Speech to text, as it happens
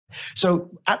So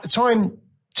at the time,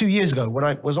 2 years ago, when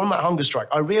I was on that hunger strike,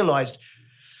 I realized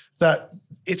that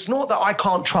it's not that I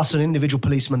can't trust an individual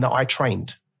policeman that I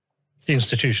trained. It's the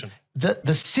institution.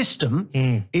 The system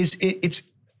is,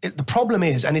 the problem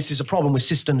is, and this is a problem with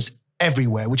systems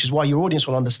everywhere, which is why your audience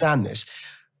will understand this,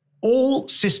 all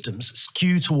systems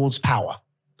skew towards power.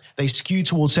 They skew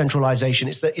towards centralization.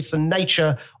 It's the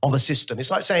nature of a system.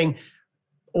 It's like saying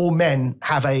all men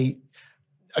have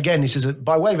again, this is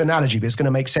by way of analogy, but it's going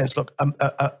to make sense. Look,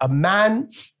 a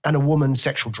man and a woman's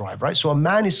sexual drive, right? So a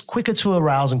man is quicker to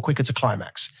arouse and quicker to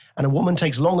climax, and a woman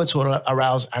takes longer to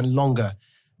arouse and longer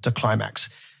to climax.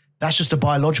 That's just a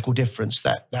biological difference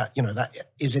that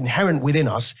is inherent within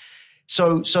us.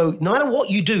 So no matter what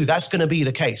you do, that's going to be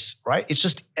the case, right?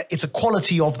 It's a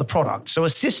quality of the product. So a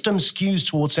system skews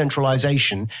towards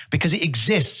centralization because it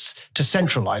exists to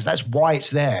centralize. That's why it's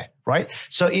there, right?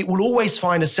 So it will always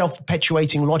find a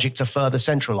self-perpetuating logic to further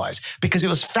centralize because it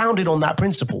was founded on that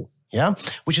principle, yeah?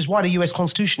 Which is why the US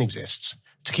Constitution exists,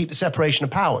 to keep the separation of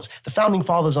powers. The founding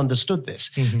fathers understood this.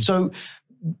 So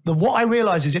what I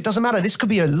realize is it doesn't matter. This could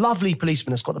be a lovely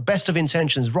policeman that's got the best of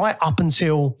intentions right up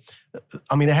until,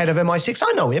 the head of MI6.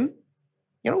 I know him.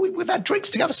 We've had drinks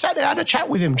together, sat there, had a chat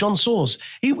with him, John Soares.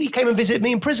 He came and visited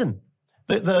me in prison.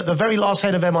 The very last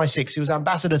head of MI6. He was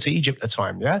ambassador to Egypt at the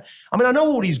time, yeah? I know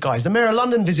all these guys. The mayor of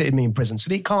London visited me in prison,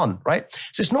 Sadiq Khan, right?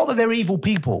 So it's not that they're evil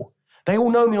people. They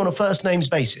all know me on a first names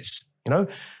basis,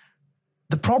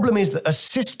 The problem is that a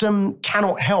system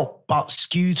cannot help but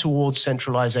skew towards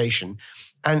centralization,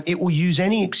 and it will use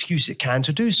any excuse it can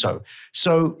to do so.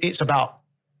 So it's about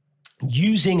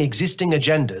using existing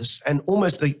agendas, and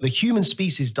almost the human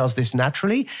species does this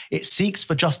naturally. It seeks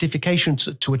for justification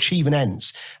to achieve an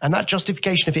ends. And that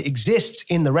justification, if it exists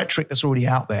in the rhetoric that's already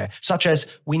out there, such as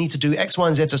we need to do X, Y,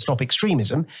 and Z to stop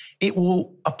extremism, it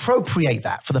will appropriate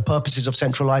that for the purposes of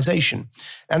centralization.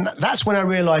 And that's when I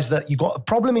realized that you've got a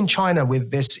problem in China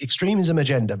with this extremism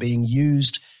agenda being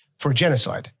used for a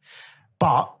genocide.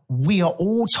 But we are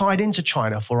all tied into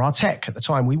China for our tech. At the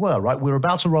time we were, right? We were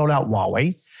about to roll out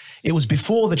Huawei. It was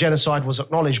before the genocide was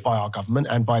acknowledged by our government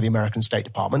and by the American State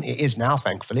Department. It is now,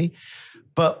 thankfully.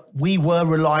 But we were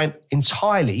reliant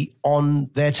entirely on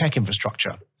their tech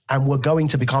infrastructure, and we're going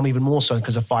to become even more so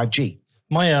because of 5G.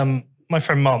 My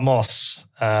friend Mark Moss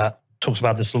talks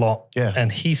about this a lot. Yeah.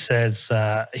 And he says,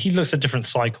 he looks at different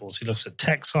cycles. He looks at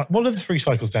tech. What are the three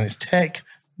cycles then? It's tech,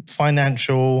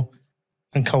 financial,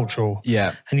 and cultural.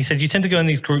 Yeah. And he said you tend to go in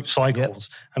these group cycles,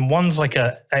 and one's like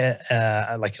a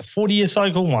 40-year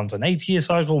cycle, one's an 80-year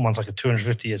cycle, one's like a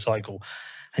 250-year cycle.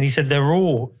 And he said they're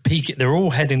all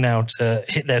heading now to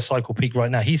hit their cycle peak right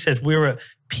now. He says we're at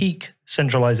peak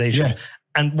centralization. Yeah.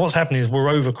 And what's happening is we're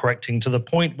overcorrecting to the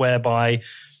point whereby,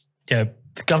 the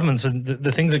governments and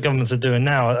the things that governments are doing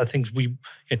now are things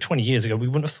 20 years ago we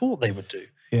wouldn't have thought they would do.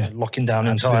 Yeah. Locking down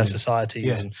entire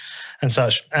societies and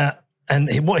such.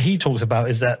 And what he talks about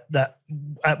is that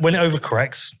when it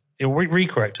overcorrects, it will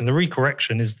recorrect, and the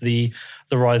recorrection is the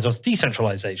rise of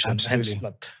decentralization. Absolutely.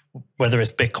 Hence, whether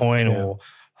it's Bitcoin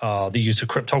or the use of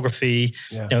cryptography,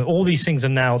 all these things are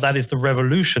now. That is the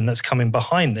revolution that's coming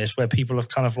behind this, where people have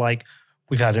kind of like,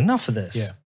 we've had enough of this. Yeah.